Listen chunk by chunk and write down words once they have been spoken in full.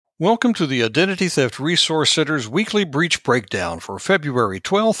Welcome to the Identity Theft Resource Center's weekly breach breakdown for February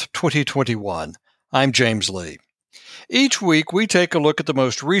 12th, 2021. I'm James Lee. Each week, we take a look at the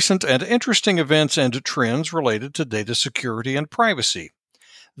most recent and interesting events and trends related to data security and privacy.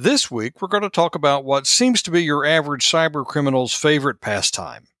 This week, we're going to talk about what seems to be your average cyber criminal's favorite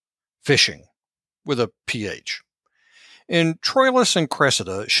pastime, phishing, with a PH. In Troilus and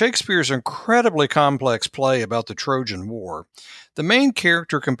Cressida, Shakespeare's incredibly complex play about the Trojan War, the main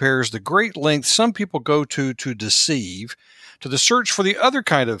character compares the great lengths some people go to deceive to the search for the other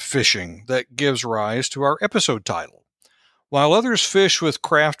kind of phishing that gives rise to our episode title. While others fish with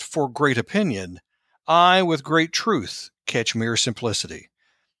craft for great opinion, I, with great truth, catch mere simplicity.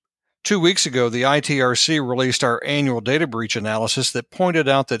 2 weeks ago, the ITRC released our annual data breach analysis that pointed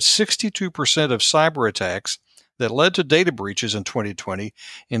out that 62% of cyber attacks that led to data breaches in 2020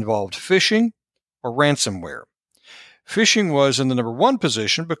 involved phishing or ransomware. Phishing was in the number one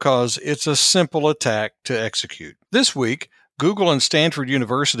position because it's a simple attack to execute. This week, Google and Stanford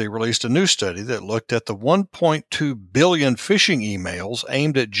University released a new study that looked at the 1.2 billion phishing emails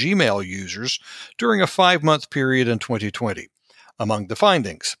aimed at Gmail users during a 5-month period in 2020. Among the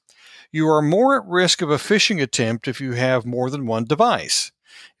findings, you are more at risk of a phishing attempt if you have more than one device.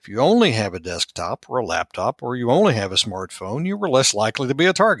 If you only have a desktop or a laptop, or you only have a smartphone, you are less likely to be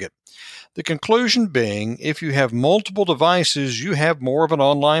a target. The conclusion being, if you have multiple devices, you have more of an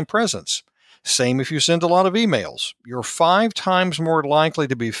online presence. Same if you send a lot of emails. You're 5 times more likely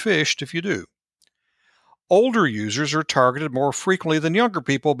to be phished if you do. Older users are targeted more frequently than younger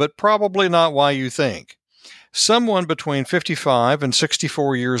people, but probably not why you think. Someone between 55 and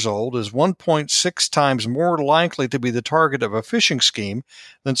 64 years old is 1.6 times more likely to be the target of a phishing scheme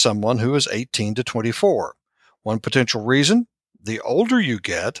than someone who is 18 to 24. One potential reason? The older you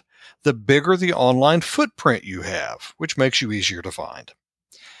get, the bigger the online footprint you have, which makes you easier to find.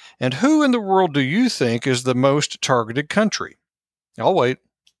 And who in the world do you think is the most targeted country? I'll wait.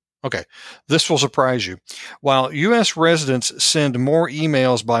 Okay, this will surprise you. While U.S. residents send more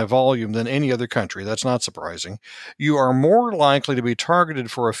emails by volume than any other country, that's not surprising, you are more likely to be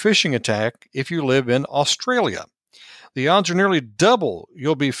targeted for a phishing attack if you live in Australia. The odds are nearly double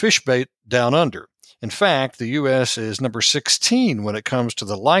you'll be fish bait down under. In fact, the U.S. is number 16 when it comes to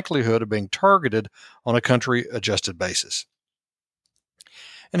the likelihood of being targeted on a country-adjusted basis.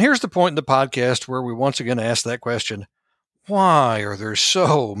 And here's the point in the podcast where we once again ask that question: why are there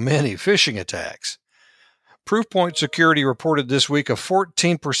so many phishing attacks? Proofpoint Security reported this week a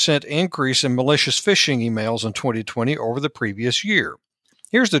 14% increase in malicious phishing emails in 2020 over the previous year.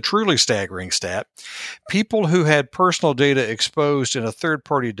 Here's the truly staggering stat. People who had personal data exposed in a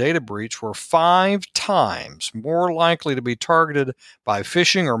third-party data breach were 5 times more likely to be targeted by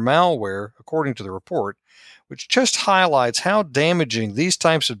phishing or malware, according to the report, which just highlights how damaging these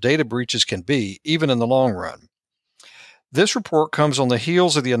types of data breaches can be, even in the long run. This report comes on the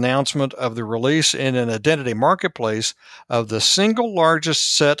heels of the announcement of the release in an identity marketplace of the single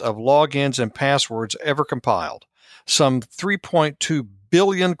largest set of logins and passwords ever compiled, some 3.2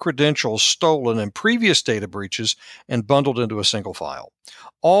 billion credentials stolen in previous data breaches and bundled into a single file.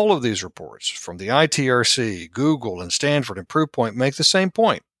 All of these reports from the ITRC, Google, and Stanford and Proofpoint make the same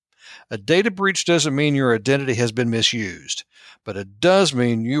point. A data breach doesn't mean your identity has been misused, but it does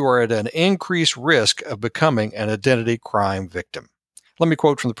mean you are at an increased risk of becoming an identity crime victim. Let me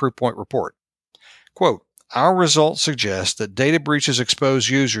quote from the Proofpoint report. Quote, "Our results suggest that data breaches expose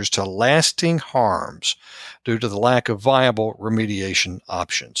users to lasting harms due to the lack of viable remediation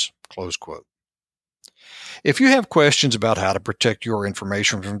options." Close quote. If you have questions about how to protect your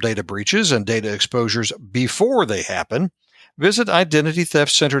information from data breaches and data exposures before they happen, visit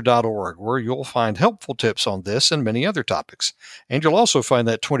identitytheftcenter.org, where you'll find helpful tips on this and many other topics. And you'll also find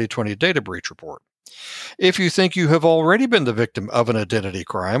that 2020 data breach report. If you think you have already been the victim of an identity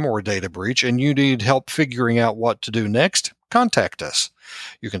crime or a data breach and you need help figuring out what to do next, contact us.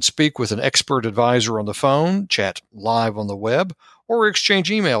 You can speak with an expert advisor on the phone, chat live on the web, or exchange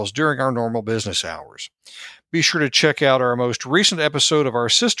emails during our normal business hours. Be sure to check out our most recent episode of our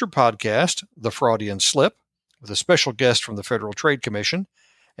sister podcast, The Fraudian Slip, with a special guest from the Federal Trade Commission,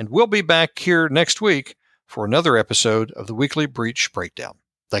 and we'll be back here next week for another episode of the Weekly Breach Breakdown.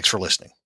 Thanks for listening.